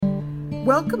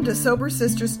Welcome to Sober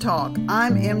Sisters Talk.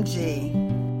 I'm MG.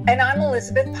 And I'm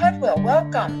Elizabeth Pudwill.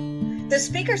 Welcome. The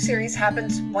speaker series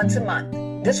happens once a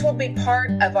month. This will be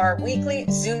part of our weekly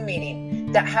Zoom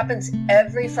meeting that happens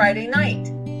every Friday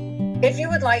night. If you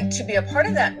would like to be a part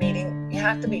of that meeting, you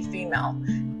have to be female.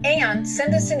 And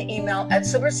send us an email at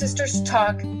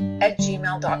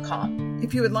sobersisterstalk@gmail.com.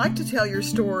 If you would like to tell your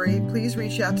story, please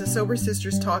reach out to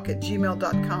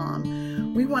sobersisterstalk@gmail.com.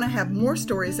 We want to have more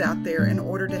stories out there in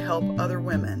order to help other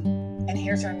women. And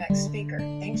here's our next speaker.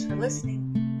 Thanks for listening.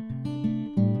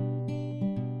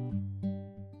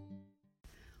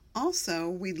 Also,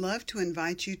 we'd love to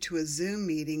invite you to a Zoom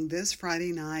meeting this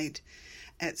Friday night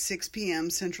at 6 p.m.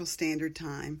 Central Standard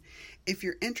Time. If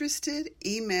you're interested,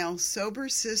 email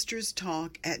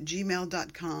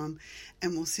sobersisterstalk@gmail.com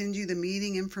and we'll send you the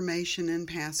meeting information and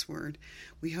password.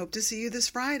 We hope to see you this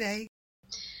Friday.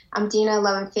 I'm Dina,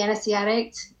 Love and Fantasy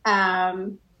Addict. So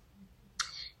I'm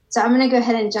going to go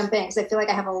ahead and jump in because I feel like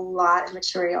I have a lot of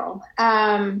material.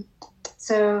 Thank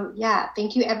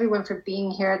you everyone for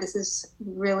being here. This is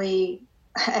really,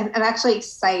 I'm actually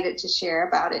excited to share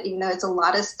about it, even though it's a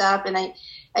lot of stuff. And I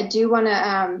do want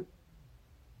to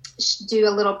do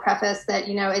a little preface that,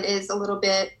 it is a little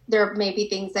bit, there may be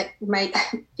things that might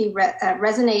be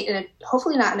resonate in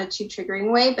hopefully not in a too triggering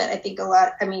way, but I think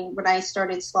when I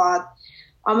started Sloth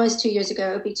almost 2 years ago,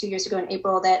 it would be 2 years ago in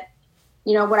April, that,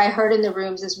 what I heard in the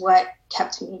rooms is what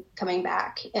kept me coming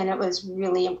back. And it was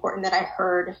really important that I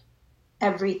heard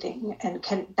everything and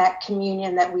that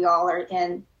communion that we all are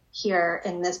in here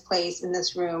in this place, in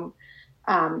this room,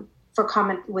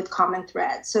 with common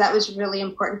threads. So that was really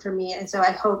important for me. And so I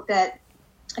hope that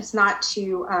it's not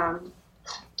too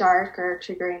dark or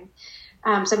triggering.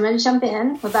 So I'm going to jump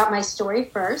in about my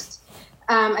story first.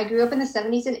 I grew up in the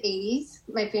 70s and 80s.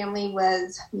 My family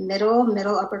was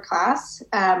middle upper class.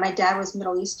 My dad was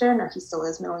Middle Eastern, or he still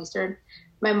is Middle Eastern.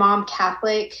 My mom,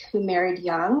 Catholic, who married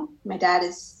young. My dad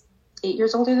is 8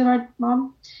 years older than my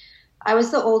mom. I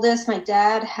was the oldest. My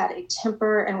dad had a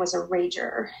temper and was a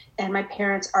rager, and my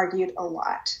parents argued a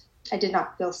lot. I did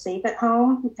not feel safe at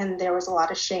home, and there was a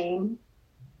lot of shame.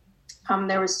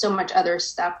 There was so much other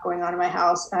stuff going on in my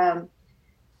house.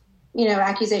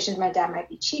 Accusations my dad might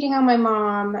be cheating on my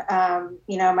mom.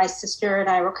 My sister and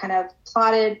I were kind of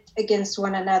plotted against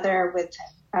one another with,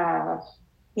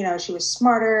 she was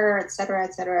smarter, et cetera,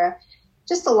 et cetera.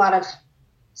 Just a lot of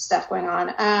stuff going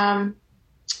on.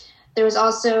 There was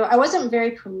also, I wasn't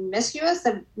very promiscuous.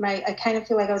 I kind of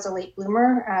feel like I was a late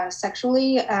bloomer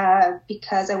sexually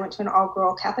because I went to an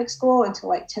all-girl Catholic school until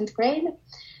like 10th grade.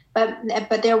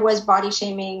 But there was body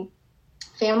shaming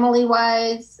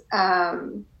family-wise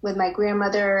with my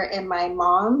grandmother and my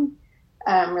mom,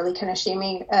 really kind of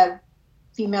shaming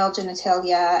female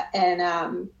genitalia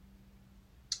and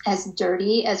as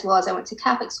dirty, as well as I went to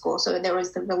Catholic school. So there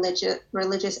was the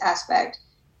religious aspect.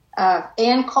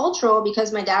 And cultural,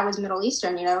 because my dad was Middle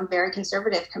Eastern, very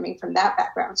conservative coming from that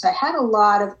background. So I had a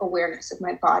lot of awareness of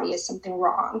my body as something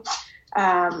wrong.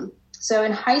 So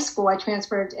in high school, I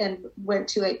transferred and went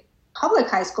to a public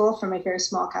high school from a very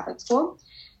small Catholic school.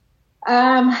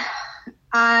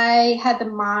 I had the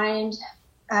mind,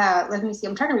 let me see,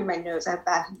 I'm trying to read my notes. I have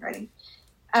bad handwriting.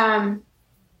 I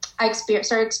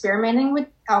started experimenting with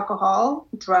alcohol,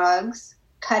 drugs,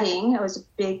 cutting. I was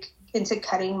big into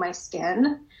cutting my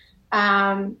skin.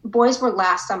 Boys were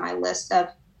last on my list of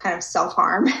kind of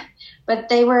self-harm, but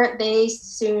they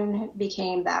soon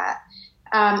became that.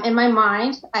 In my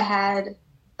mind, I had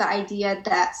the idea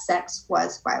that sex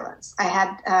was violence. I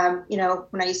had,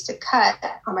 when I used to cut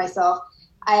on myself,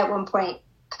 I at one point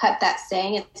cut that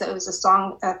saying. It was a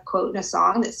quote in a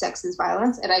song that sex is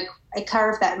violence. And I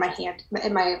carved that in my hand,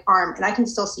 in my arm, and I can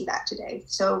still see that today.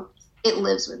 So it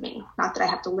lives with me. Not that I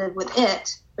have to live with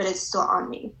it, but it's still on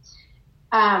me.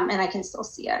 And I can still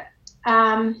see it.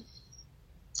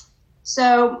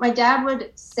 So my dad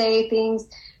would say things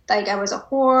like I was a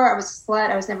whore, I was a slut,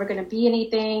 I was never going to be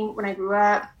anything when I grew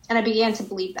up. And I began to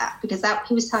believe that because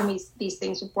he was telling me these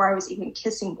things before I was even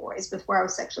kissing boys, before I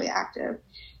was sexually active.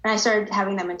 And I started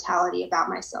having that mentality about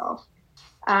myself.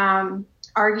 I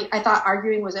thought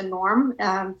arguing was a norm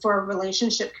for a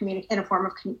relationship in a form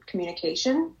of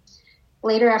communication.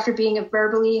 Later, after being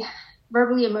verbally,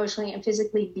 emotionally, and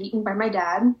physically beaten by my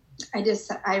dad,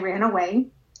 I ran away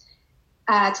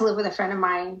to live with a friend of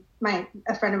mine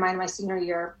in my senior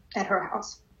year at her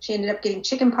house. She ended up getting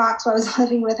chicken pox while I was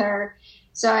living with her.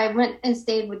 So I went and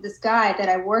stayed with this guy that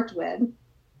I worked with,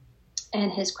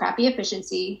 and his crappy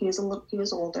efficiency. He was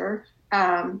older,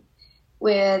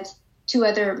 with two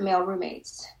other male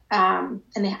roommates. And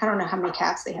I don't know how many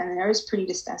cats they had in there. It was pretty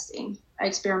disgusting. I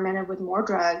experimented with more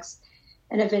drugs.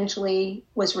 and eventually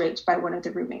was raped by one of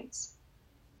the roommates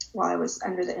while I was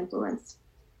under the influence.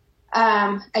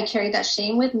 I carried that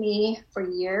shame with me for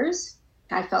years.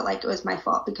 I felt like it was my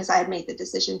fault because I had made the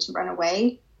decision to run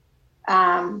away.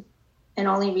 And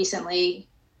only recently,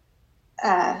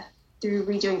 through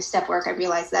redoing step work, I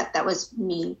realized that that was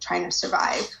me trying to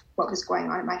survive what was going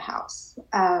on in my house.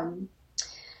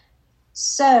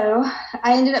 So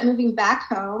I ended up moving back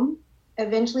home.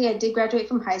 Eventually, I did graduate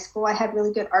from high school. I had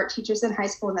really good art teachers in high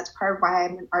school, and that's part of why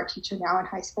I'm an art teacher now in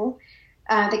high school.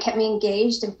 They kept me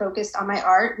engaged and focused on my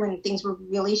art when things were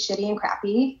really shitty and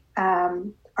crappy.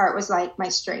 Art was like my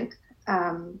strength,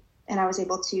 and I was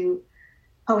able to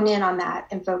hone in on that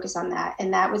and focus on that.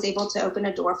 And that was able to open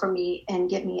a door for me and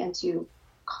get me into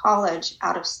college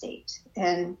out of state.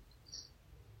 And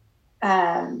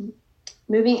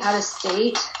moving out of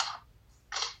state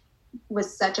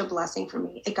was such a blessing for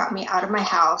me. It got me out of my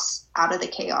house, out of the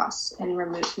chaos, and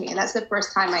removed me. And that's the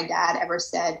first time my dad ever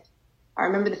said, I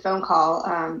remember the phone call,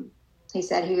 he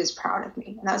said he was proud of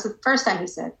me. And that was the first time he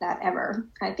said that ever.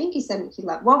 I think he said he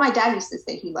loved, well, my dad used to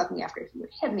say he loved me after he would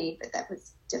hit me, but that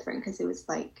was different because it was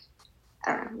like,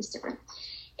 I don't know, it was different.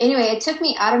 Anyway, it took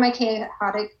me out of my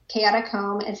chaotic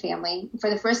home and family. For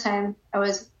the first time, I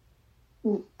was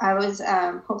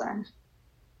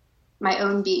my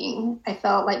own being. I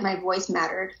felt like my voice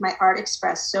mattered. My art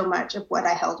expressed so much of what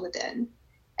I held within.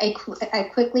 I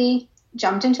quickly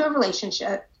jumped into a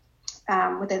relationship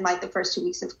within like the first 2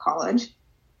 weeks of college.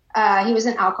 He was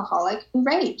an alcoholic who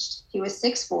raged. He was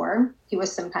 6'4". He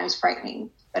was sometimes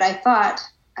frightening, but I thought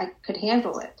I could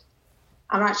handle it.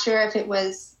 I'm not sure if it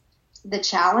was the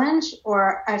challenge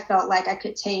or I felt like I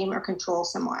could tame or control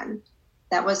someone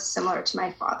that was similar to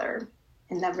my father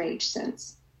in the rage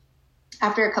sense.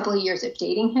 After a couple of years of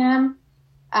dating him,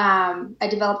 I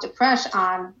developed a crush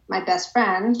on my best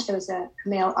friend. It was a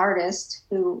male artist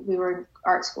who we were in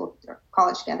art school or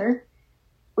college together.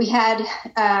 We had,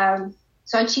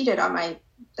 so I cheated on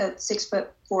the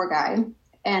 6'4" guy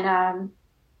and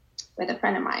with a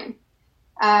friend of mine.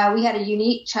 We had a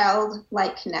unique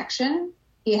childlike connection.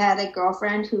 He had a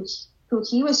girlfriend who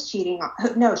he was cheating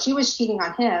on. No, she was cheating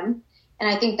on him. And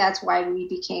I think that's why we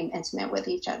became intimate with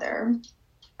each other.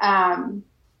 And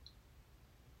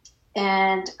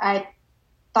I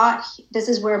thought this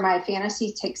is where my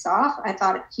fantasy takes off. I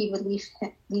thought he would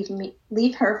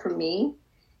leave her for me.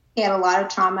 He had a lot of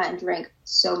trauma and drank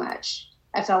so much.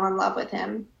 I fell in love with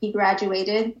him. He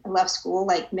graduated and left school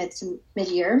like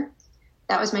mid-year.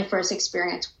 That was my first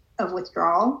experience of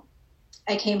withdrawal.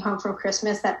 I came home from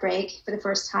Christmas that break for the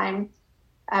first time.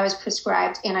 I was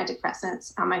prescribed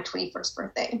antidepressants on my 21st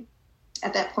birthday.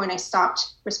 At that point, I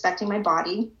stopped respecting my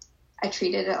body. I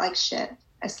treated it like shit.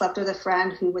 I slept with a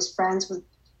friend who I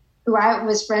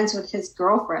was friends with his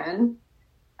girlfriend.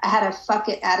 I had a fuck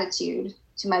it attitude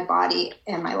to my body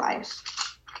and my life.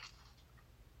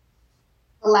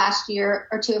 Last year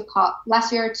or two of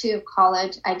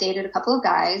college, I dated a couple of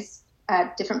guys,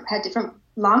 had different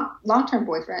long-term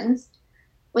boyfriends,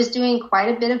 was doing quite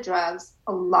a bit of drugs,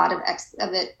 a lot of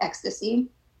it ecstasy.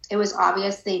 It was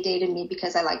obvious they dated me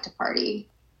because I liked to party.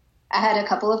 I had a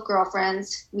couple of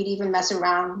girlfriends. We'd even mess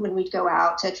around when we'd go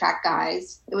out to attract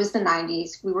guys. It was the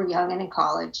 90s. We were young and in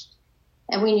college,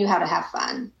 and we knew how to have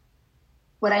fun.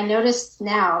 What I noticed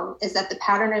now is that the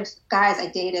pattern of guys I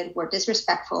dated were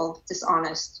disrespectful,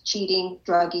 dishonest, cheating,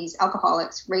 druggies,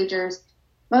 alcoholics, ragers,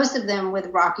 most of them with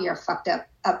rocky or fucked up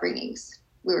upbringings.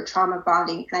 We were trauma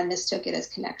bonding, and I mistook it as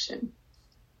connection.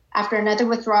 After another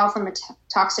withdrawal from a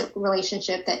toxic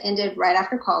relationship that ended right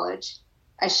after college,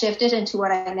 I shifted into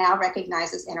what I now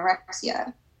recognize as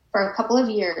anorexia. For a couple of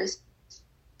years,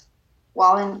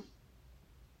 while in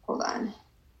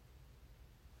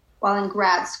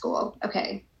grad school.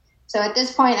 Okay. So at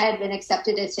this point, I had been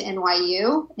accepted into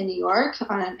NYU in New York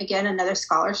on, again, another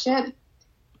scholarship.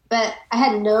 But I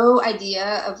had no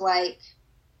idea of like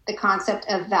the concept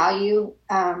of value,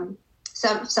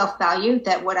 self-value,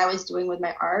 that what I was doing with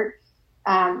my art.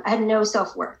 I had no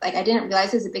self-worth. Like I didn't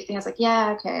realize it was a big thing. I was like,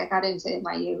 yeah, okay, I got into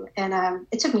NYU. And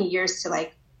it took me years to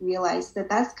like realize that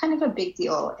that's kind of a big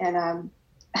deal. And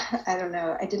I don't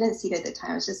know, I didn't see it at the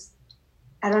time. I was just,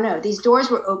 I don't know, these doors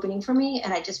were opening for me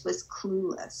and I just was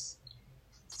clueless.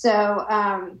 So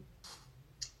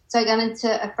I got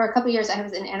into, for a couple of years, I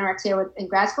was in anorexia in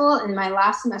grad school. In my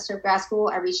last semester of grad school,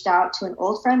 I reached out to an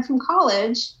old friend from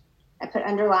college. I put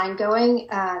underline, going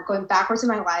backwards in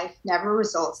my life never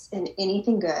results in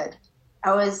anything good.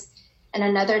 I was in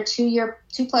another 2+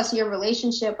 year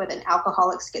relationship with an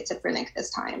alcoholic schizophrenic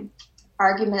this time.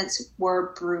 Arguments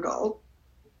were brutal.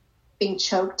 Being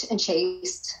choked and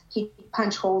chased. He'd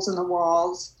punch holes in the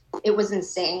walls. It was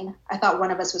insane. I thought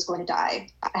one of us was going to die.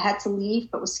 I had to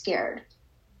leave, but was scared.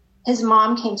 His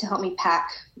mom came to help me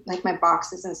pack like my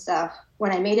boxes and stuff.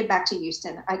 When I made it back to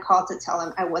Houston, I called to tell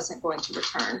him I wasn't going to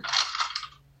return.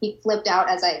 He flipped out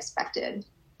as I expected,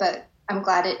 but I'm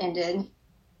glad it ended.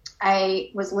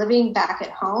 I was living back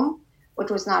at home, which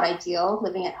was not ideal.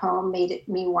 Living at home made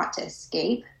me want to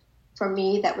escape. For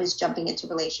me, that was jumping into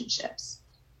relationships,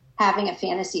 having a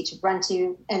fantasy to run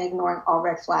to and ignoring all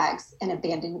red flags and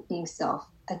abandoning self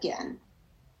again.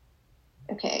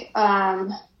 Okay,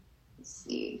 let's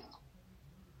see.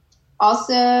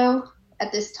 Also,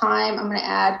 at this time, I'm going to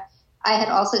add, I had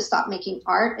also stopped making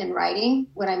art and writing.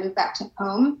 When I moved back to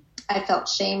home, I felt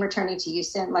shame returning to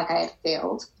Houston, like I had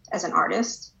failed as an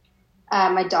artist.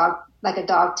 My dog, like a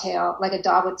dog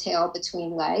with tail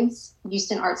between legs.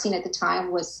 Houston art scene at the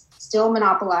time was still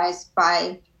monopolized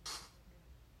by,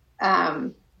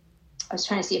 I was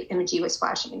trying to see if Imagy was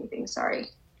flashing anything, sorry.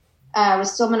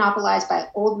 Was still monopolized by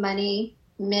old money,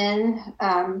 men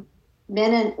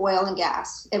in oil and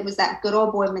gas. It was that good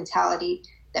old boy mentality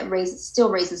that still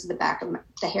raises the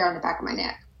hair on the back of my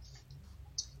neck.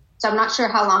 So I'm not sure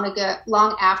how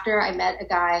long after I met a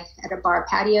guy at a bar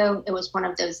patio. It was one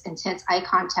of those intense eye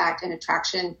contact and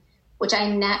attraction, which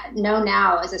I know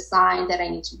now is a sign that I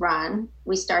need to run.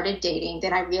 We started dating.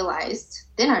 Then I realized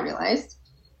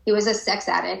he was a sex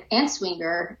addict and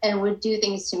swinger and would do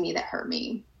things to me that hurt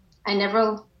me. I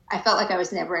felt like I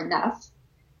was never enough.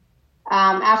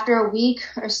 After a week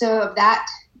or so of that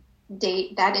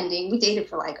ending, we dated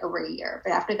for like over a year.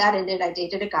 But after that ended, I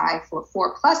dated a guy for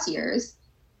 4+ years.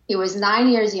 He was 9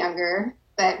 years younger,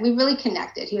 but we really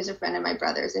connected. He was a friend of my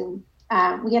brother's, and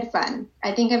we had fun.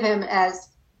 I think of him as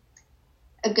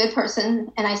a good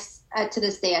person, and to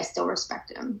this day, I still respect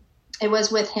him. It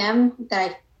was with him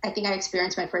that I think I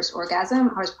experienced my first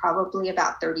orgasm. I was probably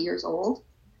about 30 years old.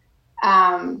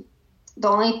 The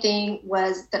only thing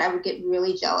was that I would get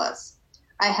really jealous.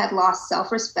 I had lost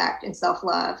self-respect and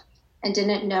self-love and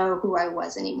didn't know who I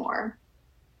was anymore.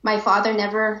 My father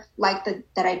never liked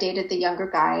that I dated the younger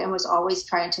guy and was always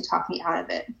trying to talk me out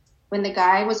of it. When the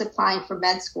guy was applying for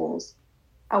med schools,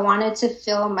 I wanted to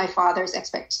fill my father's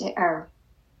his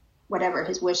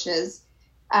wishes.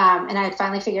 And I had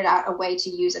finally figured out a way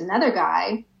to use another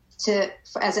guy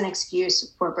as an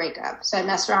excuse for a breakup. So I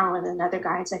messed around with another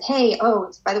guy and said, hey,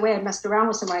 by the way, I messed around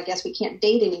with someone. I guess we can't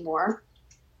date anymore.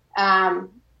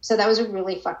 So that was a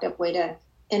really fucked up way to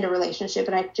end a relationship.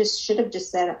 And I should have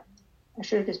just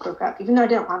broke up, even though I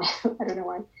didn't want to. I don't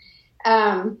know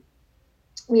why.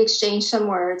 We exchanged some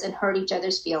words and hurt each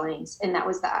other's feelings. And that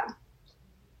was that.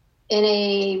 In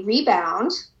a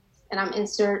rebound, and I'm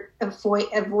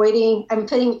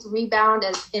putting rebound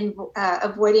as in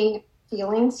avoiding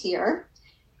feelings here.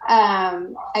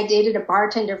 I dated a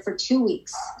bartender for 2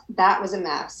 weeks. That was a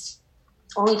mess.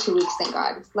 Only 2 weeks, thank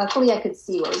God. Luckily, I could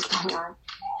see what was going on.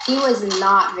 He was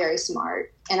not very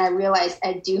smart, and I realized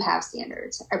I do have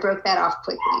standards. I broke that off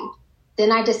quickly.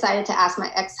 Then I decided to ask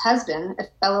my ex-husband, a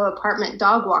fellow apartment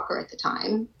dog walker at the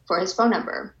time, for his phone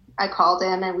number. I called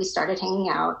him, and we started hanging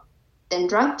out. Then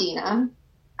drunk Dina,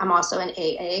 I'm also in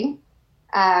AA,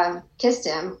 kissed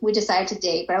him. We decided to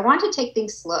date, but I wanted to take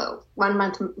things slow. 1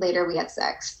 month later, we had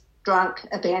sex. Drunk,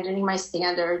 abandoning my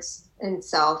standards and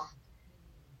self.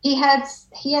 He had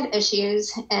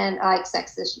issues and like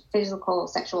physical,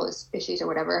 sexual issues or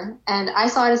whatever. And I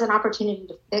saw it as an opportunity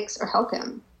to fix or help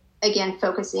him. Again,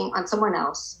 focusing on someone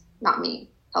else, not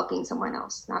me. Helping someone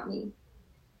else, not me.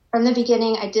 From the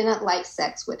beginning, I didn't like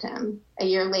sex with him. A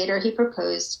year later, he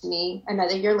proposed to me.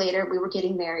 Another year later, we were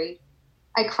getting married.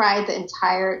 I cried the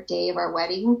entire day of our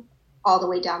wedding, all the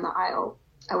way down the aisle.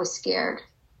 I was scared.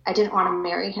 I didn't want to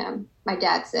marry him. My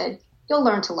dad said, "You'll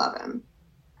learn to love him."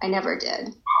 I never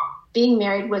did. Being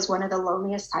married was one of the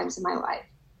loneliest times in my life.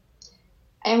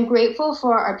 I am grateful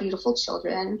for our beautiful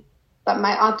children, but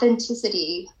my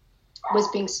authenticity was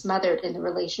being smothered in the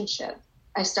relationship.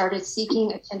 I started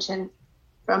seeking attention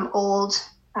from old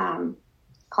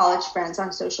college friends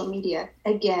on social media,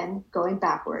 again, going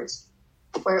backwards,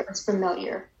 where it was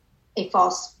familiar, a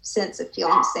false sense of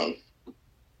feeling safe.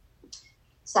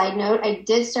 Side note, I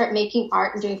did start making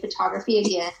art and doing photography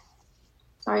again.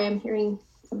 Sorry, I'm hearing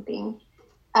something.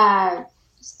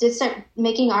 Did start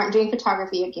making art and doing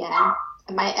photography again.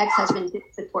 And my ex-husband did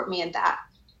support me in that.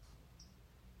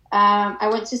 I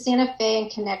went to Santa Fe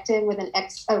and connected with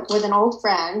an old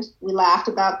friend. We laughed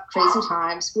about crazy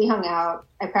times. We hung out.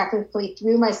 I practically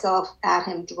threw myself at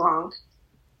him drunk.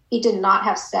 He did not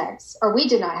have sex, or we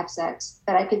did not have sex,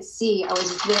 but I could see I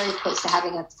was very close to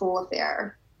having a full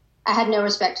affair. I had no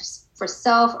respect for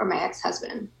self or my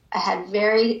ex-husband. I had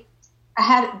very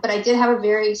but I did have a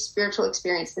very spiritual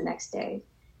experience the next day,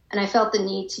 and I felt the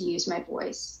need to use my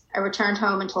voice. I returned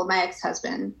home and told my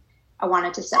ex-husband I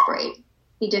wanted to separate.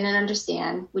 He didn't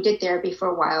understand. We did therapy for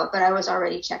a while, but I was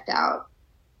already checked out.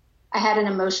 I had an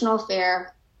emotional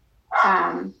affair.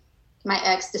 My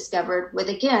ex discovered with,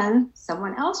 again,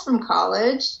 someone else from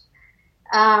college.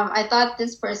 I thought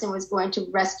this person was going to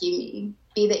rescue me,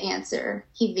 be the answer.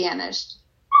 He vanished.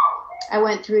 I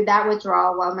went through that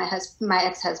withdrawal while my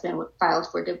ex-husband filed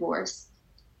for divorce.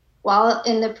 While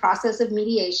in the process of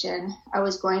mediation, I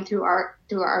was going through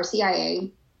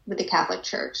RCIA with the Catholic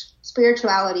Church.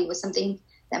 Spirituality was something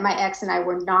that my ex and I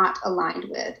were not aligned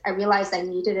with. I realized I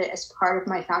needed it as part of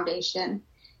my foundation,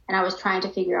 and I was trying to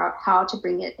figure out how to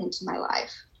bring it into my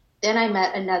life. Then I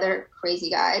met another crazy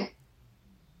guy.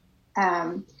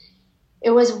 It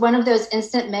was one of those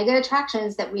instant mega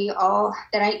attractions that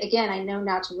I know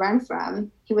now to run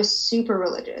from. He was super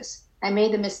religious. I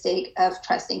made the mistake of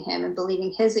trusting him and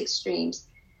believing his extremes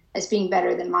as being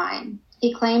better than mine.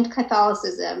 He claimed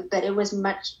Catholicism, but it was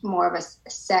much more of a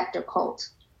sect or cult.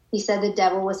 He said the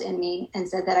devil was in me and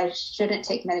said that I shouldn't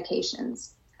take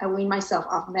medications. I weaned myself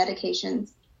off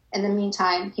medications. In the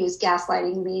meantime, he was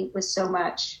gaslighting me so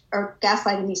much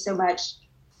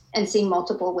and seeing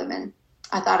multiple women.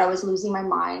 I thought I was losing my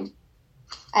mind.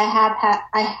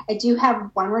 I do have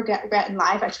one regret in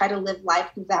life. I try to live life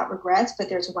without regrets, but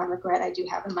there's one regret I do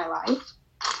have in my life.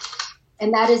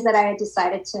 And that is that I had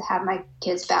decided to have my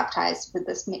kids baptized with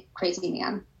this crazy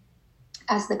man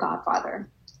as the godfather.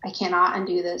 I cannot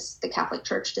undo this. The Catholic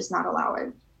Church does not allow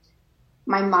it.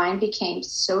 My mind became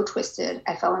so twisted.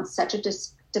 I fell in such a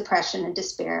depression and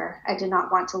despair. I did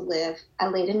not want to live. I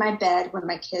laid in my bed when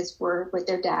my kids were with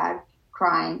their dad,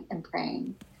 crying and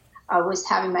praying. I was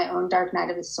having my own dark night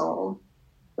of the soul.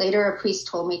 Later, a priest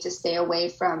told me to stay away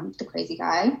from the crazy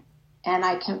guy,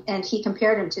 and he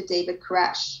compared him to David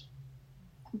Koresh.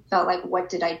 I felt like, what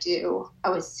did I do? I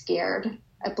was scared.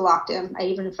 I blocked him. I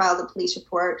even filed a police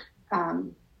report.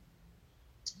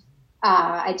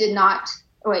 I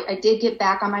did get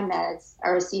back on my meds. I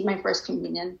received my first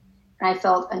communion, and I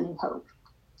felt a new hope.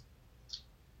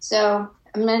 So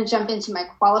I'm going to jump into my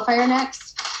qualifier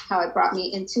next, how it brought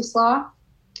me into SLAW.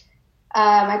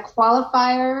 My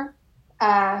qualifier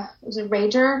was a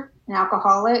rager, an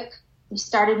alcoholic. We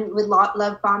started with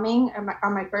love bombing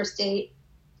on my first date.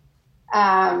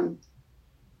 I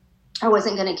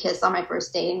wasn't going to kiss on my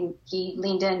first date, and he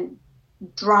leaned in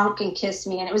drunk and kissed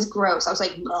me, and it was gross. I was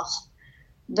like, ugh.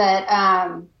 But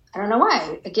I don't know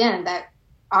why. Again, that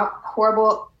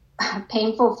horrible,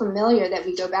 painful familiar that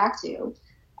we go back to.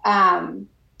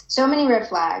 So many red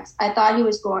flags. I thought he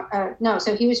was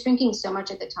so he was drinking so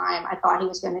much at the time, I thought he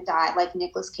was going to die like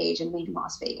Nicolas Cage in Leaving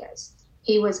Las Vegas.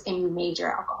 He was a major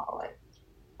alcoholic.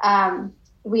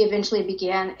 We eventually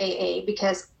began AA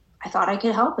because I thought I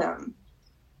could help him.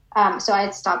 So I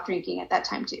had stopped drinking at that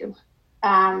time too.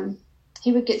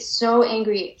 He would get so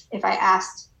angry if I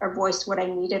asked or voiced what I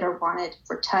needed or wanted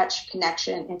for touch,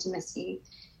 connection, intimacy.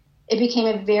 It became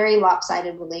a very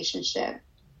lopsided relationship.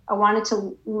 I wanted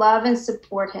to love and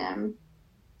support him,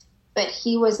 but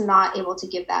he was not able to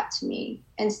give that to me.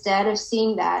 Instead of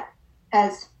seeing that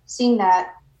as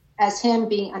him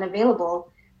being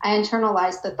unavailable, I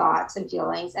internalized the thoughts and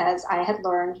feelings as I had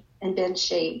learned and been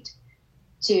shaped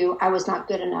to, I was not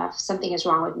good enough. Something is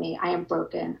wrong with me. I am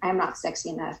broken. I am not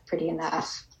sexy enough, pretty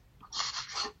enough.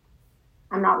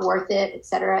 I'm not worth it, et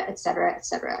cetera, et cetera, et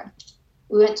cetera.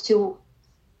 We went to,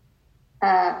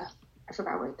 I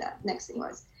forgot what that next thing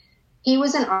was. He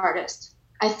was an artist.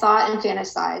 I thought and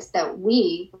fantasized that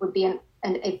we would be an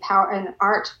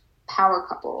art power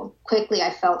couple. Quickly, I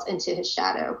felt into his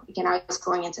shadow. Again, I was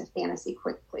going into fantasy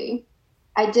quickly.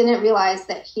 I didn't realize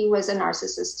that he was a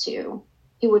narcissist too.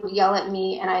 He would yell at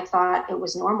me, and I thought it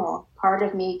was normal. Part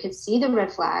of me could see the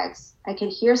red flags. I could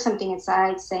hear something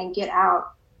inside saying, get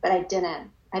out, but I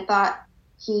didn't. I thought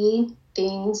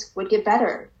things would get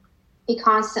better. He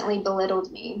constantly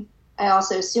belittled me. I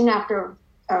also, soon after,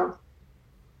 or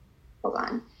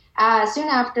I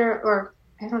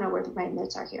don't know where my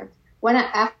notes are here.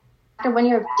 After 1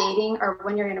 year of dating or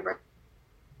 1 year anniversary.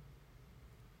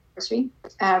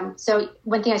 So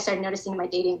one thing I started noticing in my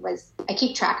dating was I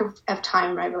keep track of time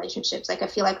in my relationships. Like I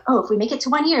feel like, if we make it to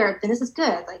 1 year, then this is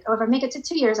good. Like, if I make it to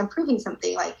 2 years, I'm proving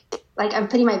something. Like I'm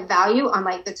putting my value on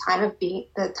like the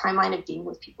timeline of being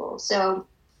with people. So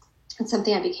it's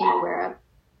something I became aware of.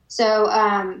 So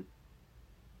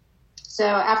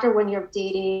after 1 year of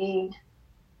dating,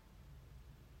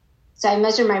 so I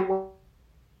measured my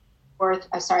worth,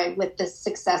 with the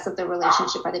success of the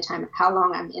relationship by the time how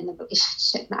long I'm in the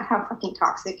relationship, not how fucking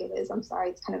toxic it is. I'm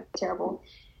sorry, it's kind of terrible.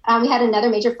 We had another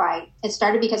major fight. It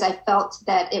started because I felt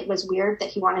that it was weird that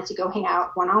he wanted to go hang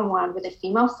out one-on-one with a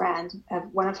female friend of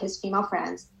one of his female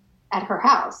friends at her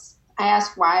house. I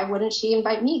asked why wouldn't she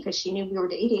invite me, because she knew we were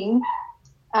dating.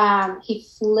 He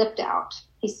flipped out.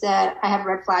 He said, I have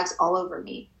red flags all over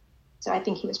me. So I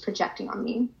think he was projecting on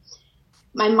me.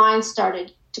 My mind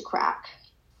started to crack.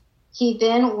 He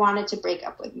then wanted to break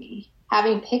up with me.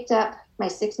 Having picked up my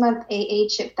 6-month AA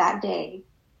chip that day,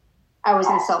 I was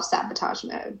in self-sabotage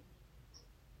mode.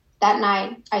 That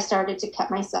night, I started to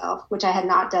cut myself, which I had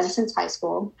not done since high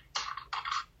school.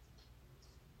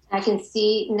 I can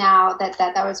see now that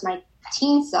was my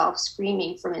teen self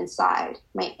screaming from inside,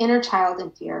 my inner child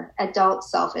in fear, adult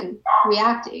self in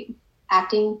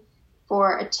acting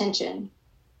for attention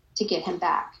to get him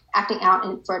back, acting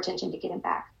out for attention to get him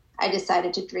back. I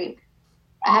decided to drink.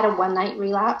 I had a one-night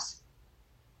relapse,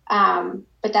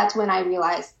 but that's when I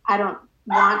realized I don't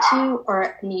want to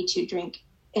or need to drink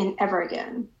ever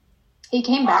again. He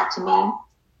came back to me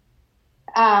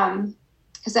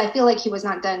because I feel like he was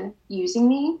not done using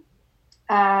me.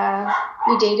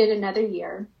 We dated another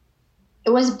year.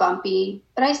 It was bumpy,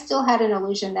 but I still had an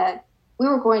illusion that we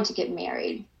were going to get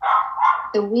married.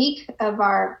 The week of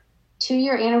our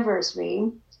 2-year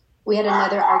anniversary, we had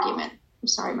another argument. I'm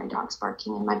sorry, my dog's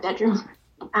barking in my bedroom.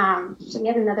 So we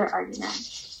had another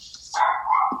argument.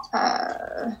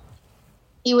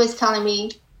 He was telling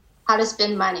me how to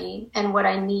spend money and what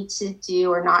I need to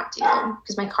do or not do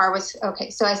because my car was okay.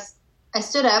 So I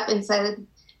stood up and said,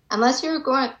 unless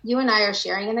you and I are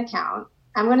sharing an account,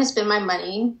 I'm going to spend my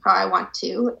money how I want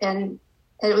to. And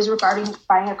it was regarding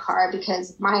buying a car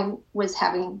because mine was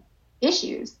having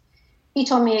issues. He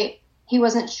told me he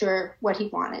wasn't sure what he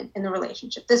wanted in the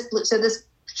relationship. This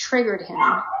triggered him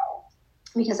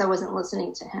because I wasn't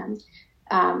listening to him,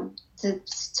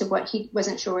 to what he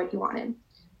wasn't sure what he wanted.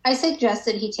 I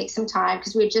suggested he take some time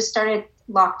because we had just started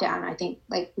lockdown. I think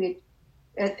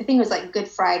it was like Good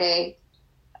Friday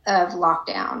of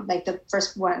lockdown, like the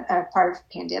first one part of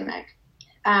the pandemic.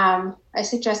 I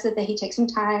suggested that he take some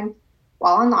time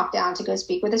while on lockdown to go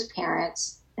speak with his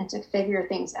parents and to figure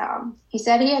things out. He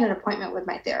said he had an appointment with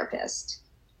my therapist.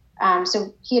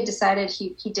 So he had decided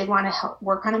he did want to help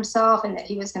work on himself and that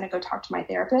he was going to go talk to my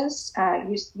therapist,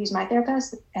 use my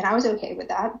therapist. And I was okay with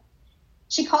that.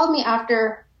 She called me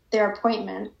after their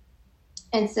appointment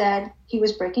and said he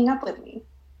was breaking up with me.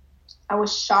 I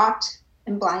was shocked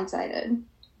and blindsided.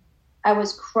 I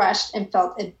was crushed and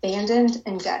felt abandoned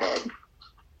and gutted.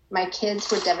 My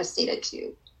kids were devastated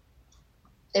too.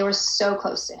 They were so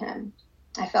close to him.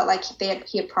 I felt like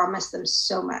he had promised them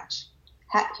so much.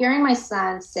 Hearing my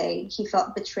son say he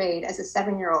felt betrayed as a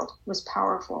 7-year-old was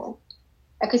powerful.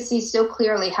 I could see so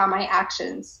clearly how my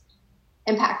actions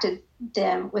impacted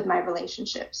them with my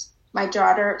relationships. My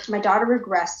daughter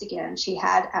regressed again. She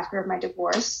had after my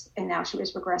divorce, and now she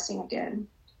was regressing again.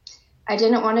 I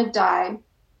didn't want to die,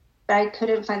 but I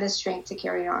couldn't find the strength to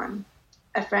carry on.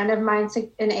 A friend of mine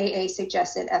in AA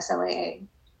suggested SLAA.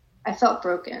 I felt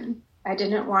broken. I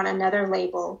didn't want another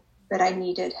label, but I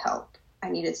needed help. I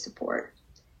needed support.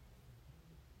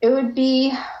 It would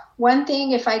be one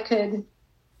thing if I could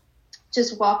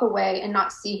just walk away and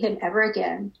not see him ever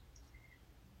again.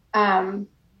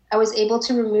 I was able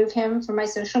to remove him from my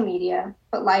social media,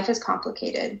 but life is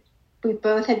complicated. We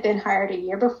both had been hired a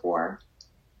year before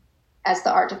as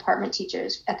the art department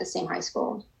teachers at the same high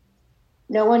school.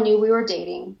 No one knew we were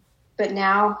dating, but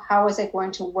now how was I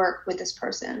going to work with this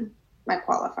person, my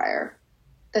qualifier?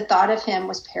 The thought of him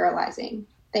was paralyzing.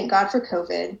 Thank God for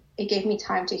COVID. It gave me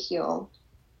time to heal,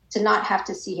 to not have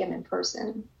to see him in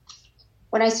person.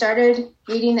 When I started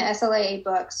reading the SLAA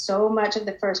book, so much of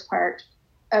the first part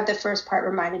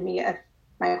reminded me of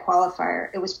my qualifier.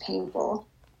 It was painful.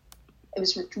 It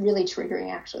was really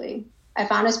triggering, actually. I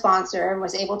found a sponsor and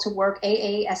was able to work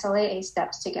AA, SLAA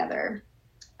steps together.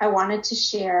 I wanted to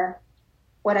share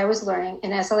what I was learning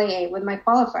in SLAA with my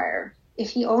qualifier. If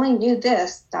he only knew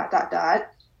this, ...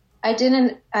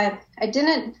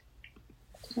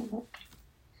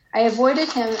 I avoided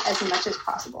him as much as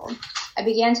possible. I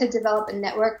began to develop a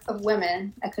network of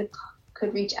women I could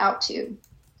reach out to.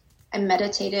 I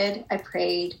meditated, I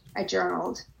prayed, I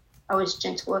journaled. I was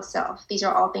gentle with self. These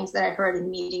are all things that I heard in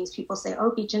meetings. People say,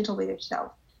 oh, be gentle with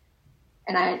yourself.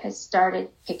 And I started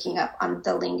picking up on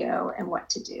the lingo and what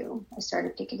to do. I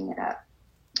started picking it up.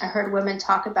 I heard women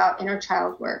talk about inner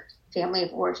child work, family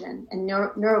of origin, and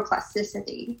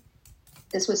neuroplasticity.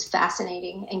 This was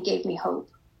fascinating and gave me hope.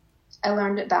 I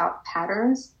learned about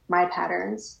patterns, my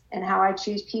patterns, and how I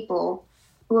choose people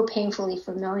who were painfully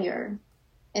familiar.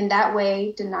 In that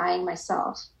way, denying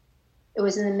myself. It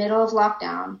was in the middle of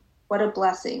lockdown. What a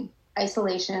blessing.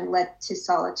 Isolation led to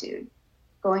solitude.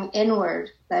 Going inward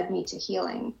led me to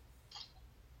healing.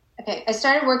 Okay, I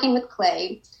started working with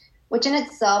clay, which in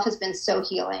itself has been so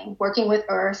healing. Working with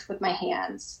earth with my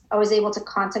hands, I was able to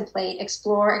contemplate,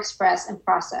 explore, express, and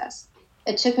process.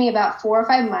 It took me about 4 or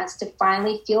 5 months to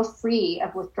finally feel free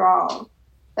of withdrawal,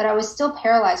 but I was still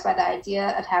paralyzed by the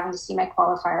idea of having to see my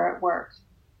qualifier at work.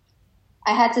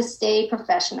 I had to stay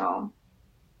professional.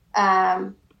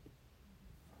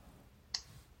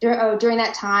 During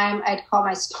that time, I'd call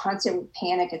my sponsor with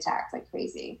panic attacks like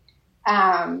crazy.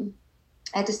 I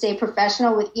had to stay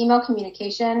professional with email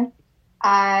communication.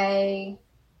 I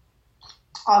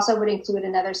also would include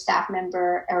another staff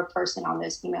member or person on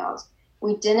those emails.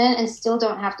 We didn't and still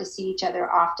don't have to see each other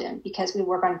often because we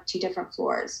work on 2 different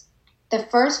floors. The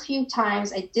first few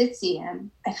times I did see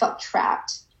him, I felt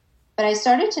trapped, but I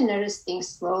started to notice things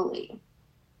slowly.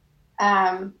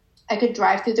 I could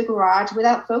drive through the garage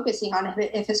without focusing on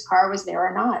if his car was there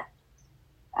or not.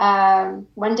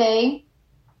 One day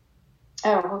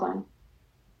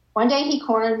he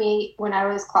cornered me when I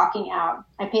was clocking out.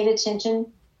 I paid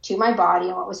attention to my body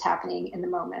and what was happening in the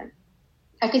moment.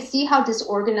 I could see how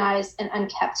disorganized and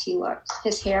unkempt he looked.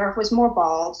 His hair was more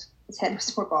bald. His head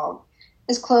was more bald.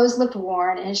 His clothes looked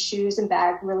worn and his shoes and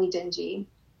bag really dingy.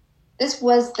 This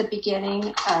was the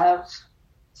beginning of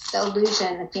the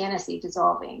illusion and fantasy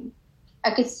dissolving. I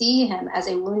could see him as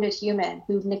a wounded human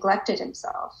who neglected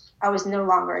himself. I was no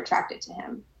longer attracted to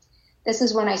him. This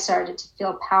is when I started to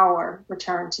feel power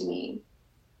return to me.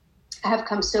 I have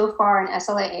come so far in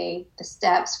SLAA, the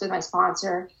steps with my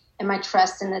sponsor, and my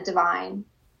trust in the divine.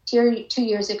 2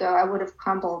 years ago, I would have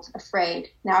crumbled, afraid.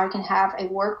 Now I can have a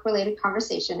work-related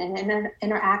conversation and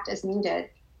interact as needed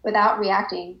without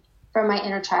reacting from my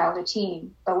inner child or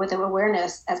teen, but with an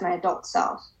awareness as my adult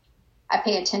self. I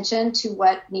pay attention to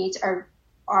what needs are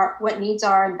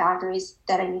and boundaries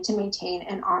that I need to maintain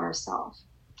and honor self.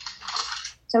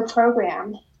 So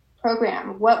program,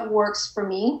 what works for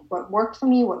me, what worked for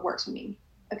me, what works for me.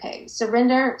 Okay,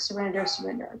 surrender.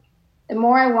 The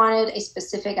more I wanted a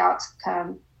specific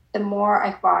outcome, the more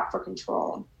I fought for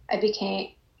control. I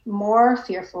became more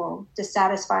fearful,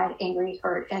 dissatisfied, angry,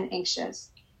 hurt, and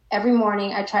anxious. Every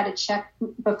morning I try to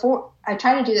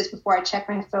do this before I check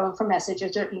my phone for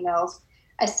messages or emails.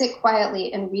 I sit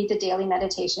quietly and read the daily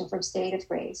meditation from State of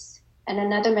Grace and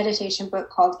another meditation book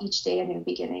called Each Day a New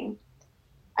Beginning.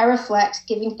 I reflect,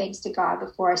 giving thanks to God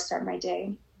before I start my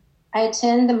day. I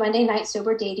attend the Monday night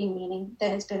sober dating meeting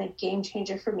that has been a game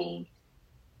changer for me.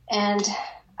 And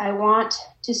I want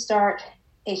to start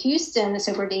a Houston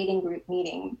sober dating group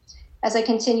meeting. As I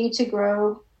continue to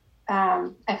grow,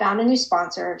 I found a new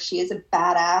sponsor. She is a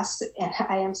badass, and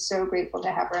I am so grateful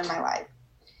to have her in my life.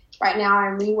 Right now,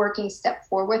 I'm reworking step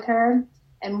 4 with her,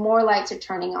 and more lights are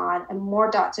turning on, and more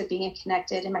dots are being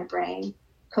connected in my brain.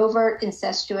 Covert,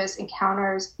 incestuous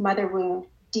encounters, mother wound,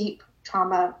 deep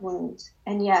trauma wounds.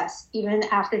 And yes, even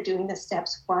after doing the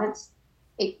steps once,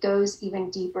 it goes even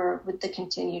deeper with the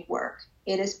continued work.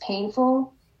 It is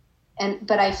painful,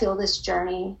 but I feel this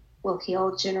journey will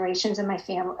heal generations of my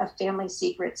family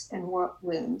secrets and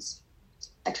wounds.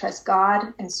 I trust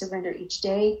God and surrender each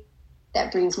day.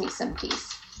 That brings me some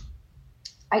peace.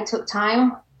 I took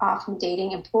time off from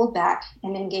dating and pulled back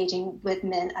and engaging with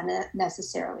men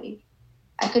unnecessarily.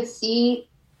 I could see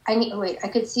I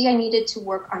needed to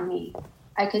work on me.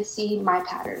 I could see my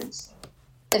patterns.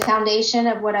 The foundation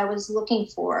of what I was looking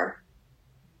for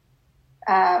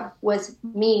was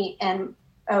me, and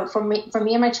for me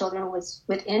and my children was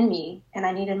within me, and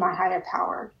I needed my higher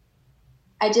power.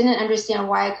 I didn't understand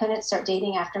why I couldn't start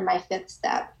dating after my 5th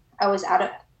step.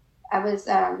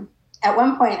 At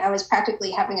one point, I was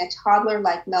practically having a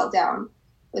toddler-like meltdown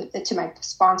to my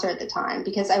sponsor at the time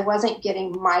because I wasn't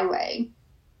getting my way.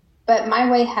 But my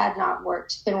way had not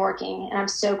been working, and I'm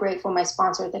so grateful my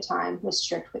sponsor at the time was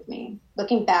strict with me.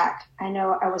 Looking back, I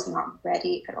know I was not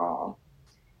ready at all.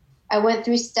 I went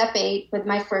through step 8 with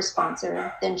my first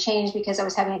sponsor, then changed because I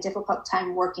was having a difficult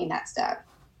time working that step.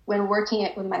 When working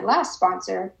it with my last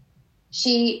sponsor,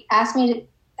 she asked me to,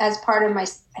 as part of I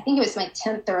think it was my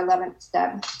 10th or 11th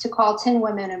step, to call 10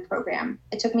 women in program.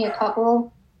 It took me a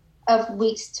couple of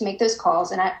weeks to make those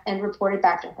calls and reported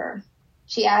back to her.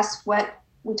 She asked what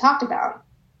we talked about.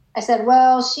 I said,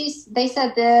 well, they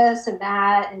said this and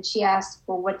that. And she asked,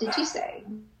 well, what did you say?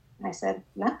 And I said,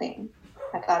 nothing.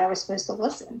 I thought I was supposed to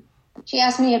listen. She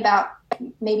asked me about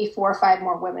maybe 4 or 5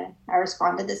 more women. I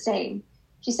responded the same.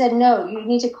 She said, no, you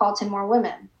need to call 10 more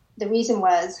women. The reason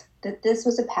was that this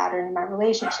was a pattern in my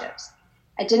relationships.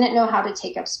 I didn't know how to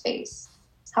take up space.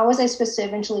 How was I supposed to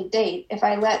eventually date if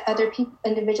I let other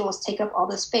individuals take up all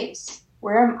the space?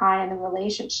 Where am I in the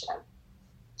relationship?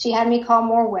 She had me call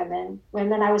more women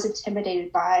I was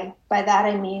intimidated by. By that,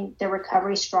 I mean their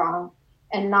recovery strong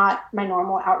and not my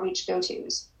normal outreach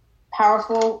go-tos.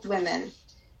 Powerful women.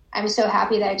 I'm so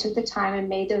happy that I took the time and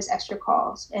made those extra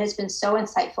calls. It has been so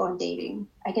insightful in dating.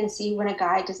 I can see when a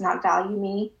guy does not value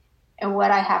me and what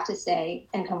I have to say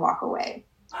and can walk away.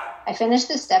 I finished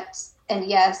the steps, and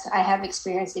yes, I have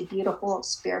experienced a beautiful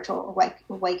spiritual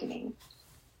awakening.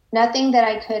 Nothing that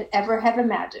I could ever have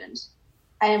imagined.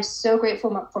 I am so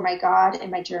grateful for my God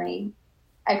and my journey.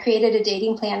 I created a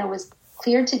dating plan and was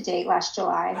cleared to date last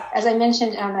July. As I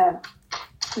mentioned on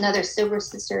another Sober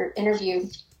Sister interview,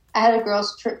 I had a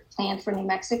girls' trip planned for New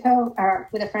Mexico, or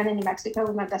with a friend in New Mexico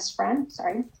with my best friend.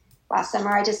 Last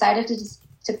summer, I decided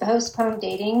to postpone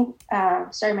dating,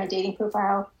 starting my dating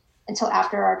profile until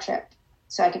after our trip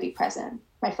so I could be present.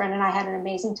 My friend and I had an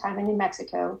amazing time in New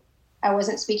Mexico. I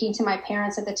wasn't speaking to my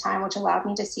parents at the time, which allowed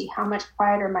me to see how much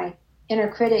quieter my inner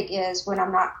critic is when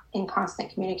I'm not in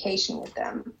constant communication with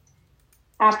them.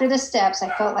 After the steps, I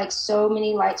felt like so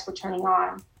many lights were turning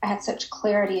on. I had such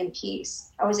clarity and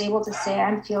peace. I was able to say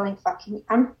I'm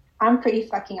pretty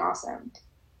fucking awesome.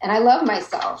 And I love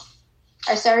myself.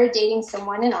 I started dating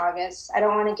someone in August. I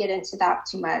don't want to get into that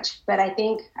too much, but I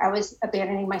think I was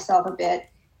abandoning myself a bit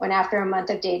when after a month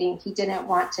of dating, he didn't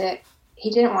want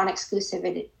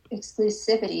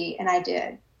exclusivity, and I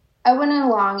did. I went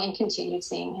along and continued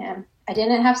seeing him. I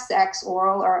didn't have sex,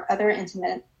 oral, or other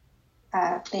intimate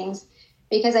things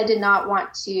because I did not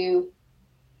want to.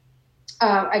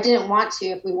 I didn't want to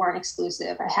if we weren't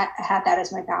exclusive. I had that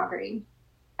as my boundary.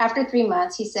 After 3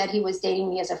 months, he said he was dating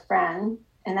me as a friend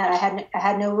and that I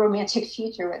had no romantic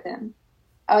future with him.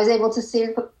 I was able to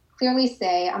clearly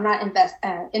say, I'm not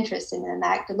interested in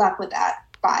that. Good luck with that.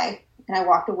 Bye. And I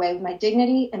walked away with my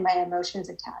dignity and my emotions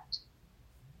intact.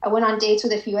 I went on dates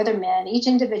with a few other men. Each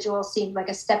individual seemed like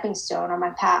a stepping stone on my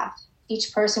path.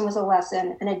 Each person was a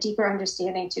lesson and a deeper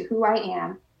understanding to who I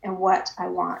am and what I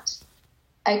want.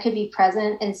 I could be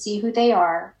present and see who they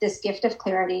are. This gift of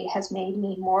clarity has made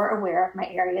me more aware of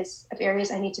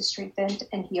areas I need to strengthen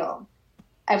and heal.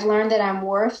 I've learned that I'm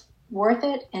worth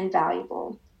it and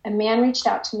valuable. A man reached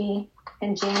out to me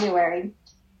in January.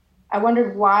 I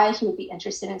wondered why he would be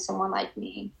interested in someone like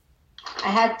me. I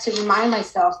had to remind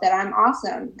myself that I'm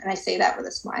awesome, and I say that with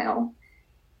a smile.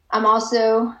 I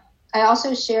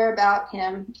also share about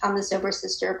him on the Sober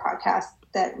Sister podcast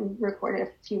that we recorded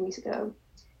a few weeks ago.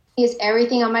 He is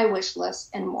everything on my wish list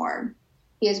and more.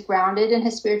 He is grounded in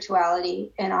his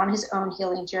spirituality and on his own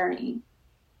healing journey.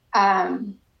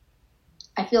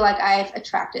 I feel like I've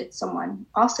attracted someone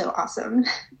also awesome.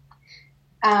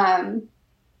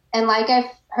 And like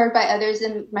I've heard by others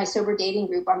in my sober dating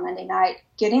group on Monday night,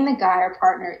 getting the guy or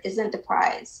partner isn't the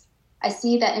prize. I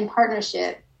see that in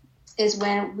partnership is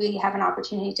when we have an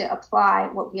opportunity to apply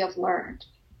what we have learned.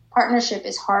 Partnership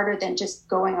is harder than just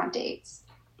going on dates.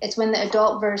 It's when the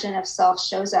adult version of self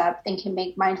shows up and can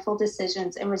make mindful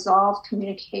decisions and resolve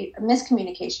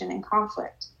miscommunication and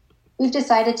conflict. We've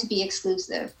decided to be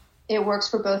exclusive. It works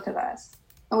for both of us.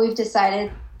 And we've decided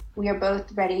we are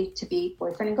both ready to be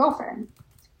boyfriend and girlfriend.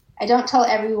 I don't tell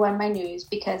everyone my news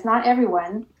because not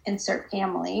everyone, insert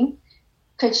family,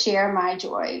 could share my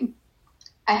joy.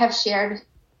 I have shared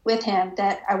with him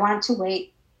that I want to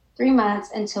wait 3 months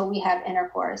until we have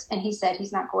intercourse, and he said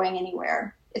he's not going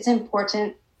anywhere. It's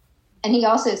important, and he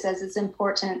also says it's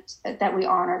important that we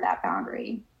honor that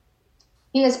boundary.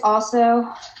 He is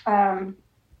also, what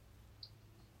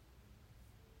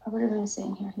am I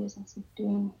saying here? He is also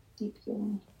doing deep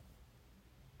healing.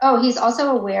 Oh, he's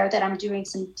also aware that I'm doing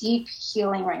some deep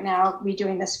healing right now,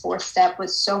 redoing this 4th step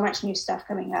with so much new stuff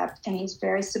coming up, and he's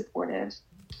very supportive.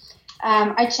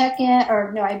 I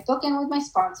book in with my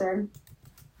sponsor.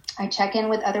 I check in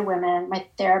with other women, my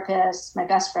therapist, my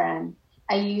best friend.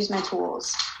 I use my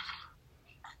tools.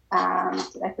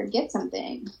 Did I forget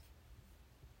something?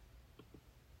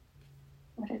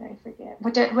 What did I forget?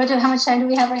 How much time do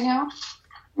we have right now?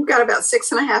 We've got about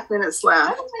 6.5 minutes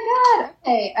left. Oh my God.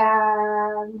 Okay.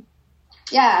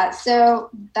 Yeah, so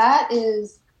that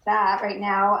is that right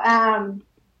now.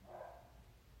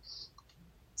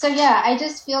 So yeah, I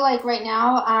just feel like right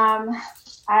now, I'm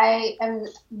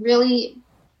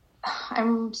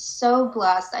so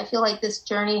blessed. I feel like this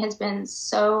journey has been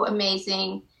so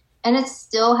amazing, and it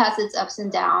still has its ups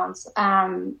and downs.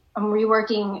 I'm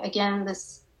reworking again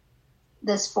this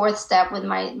 4th step with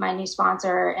my new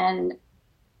sponsor, and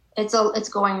it's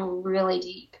going really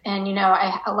deep. And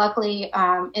I luckily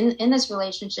in this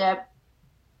relationship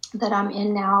that I'm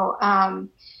in now,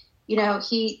 I'm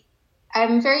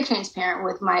very transparent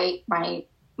with my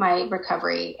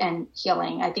recovery and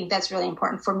healing. I think that's really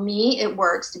important for me. It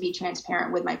works to be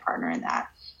transparent with my partner in that.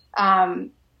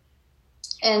 And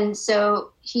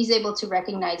so he's able to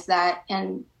recognize that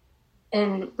and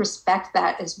respect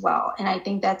that as well. And I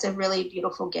think that's a really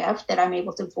beautiful gift, that I'm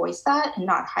able to voice that and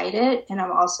not hide it. And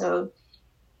I'm also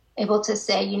able to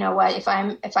say, you know what, if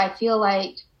I feel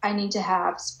like I need to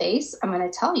have space, I'm going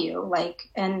to tell you, like,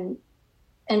 and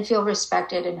feel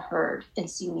respected and heard and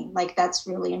seen. Like, that's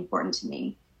really important to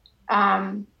me.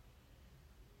 I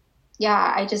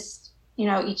just,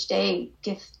 each day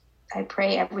I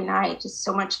pray every night, just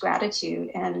so much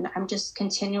gratitude. And I'm just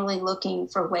continually looking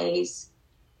for ways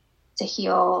to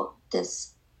heal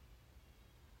this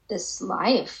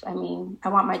life. I mean, I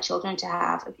want my children to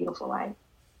have a beautiful life.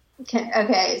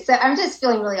 Okay. So I'm just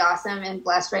feeling really awesome and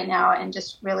blessed right now, and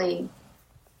just really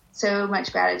so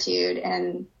much gratitude.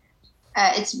 And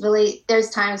it's really, there's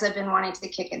times I've been wanting to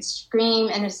kick and scream,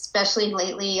 and especially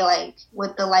lately, like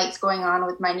with the lights going on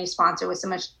with my new sponsor, with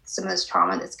some of this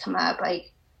trauma that's come up,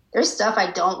 like there's stuff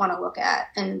I don't want to look at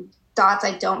and dots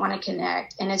I don't want to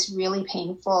connect. And it's really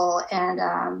painful,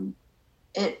 and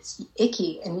it's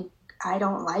icky, and I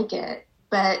don't like it.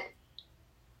 But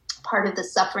part of the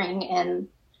suffering and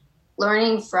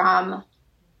learning from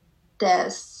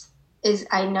this is,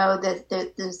 I know that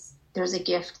there's a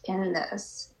gift in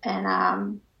this. And I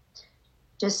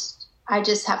just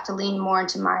have to lean more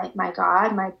into my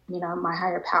God, my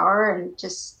higher power. And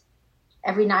just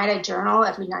every night I journal,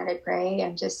 every night I pray,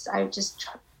 and I just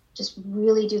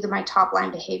really do my top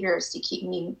line behaviors to keep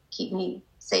me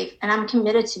safe. And I'm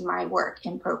committed to my work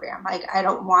in program. Like, I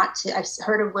don't want to, I've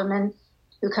heard of women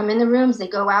who come in the rooms, they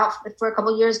go out for a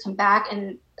couple of years, come back,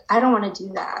 and I don't want to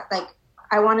do that. Like,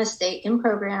 I want to stay in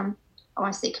program. I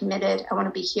want to stay committed. I want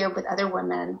to be here with other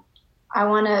women. I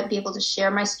want to be able to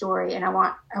share my story, and I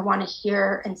want to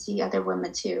hear and see other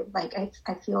women too. Like,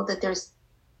 I feel that there's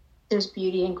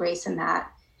beauty and grace in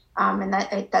that. And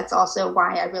that's also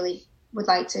why I really would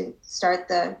like to start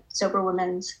the Sober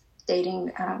Women's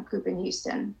Dating group in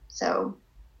Houston. So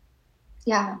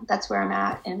yeah, that's where I'm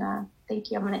at. And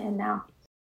thank you. I'm going to end now.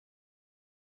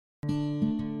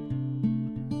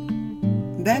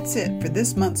 That's it for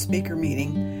this month's speaker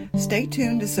meeting. Stay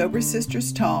tuned to Sober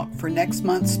Sisters Talk for next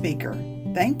month's speaker.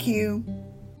 Thank you.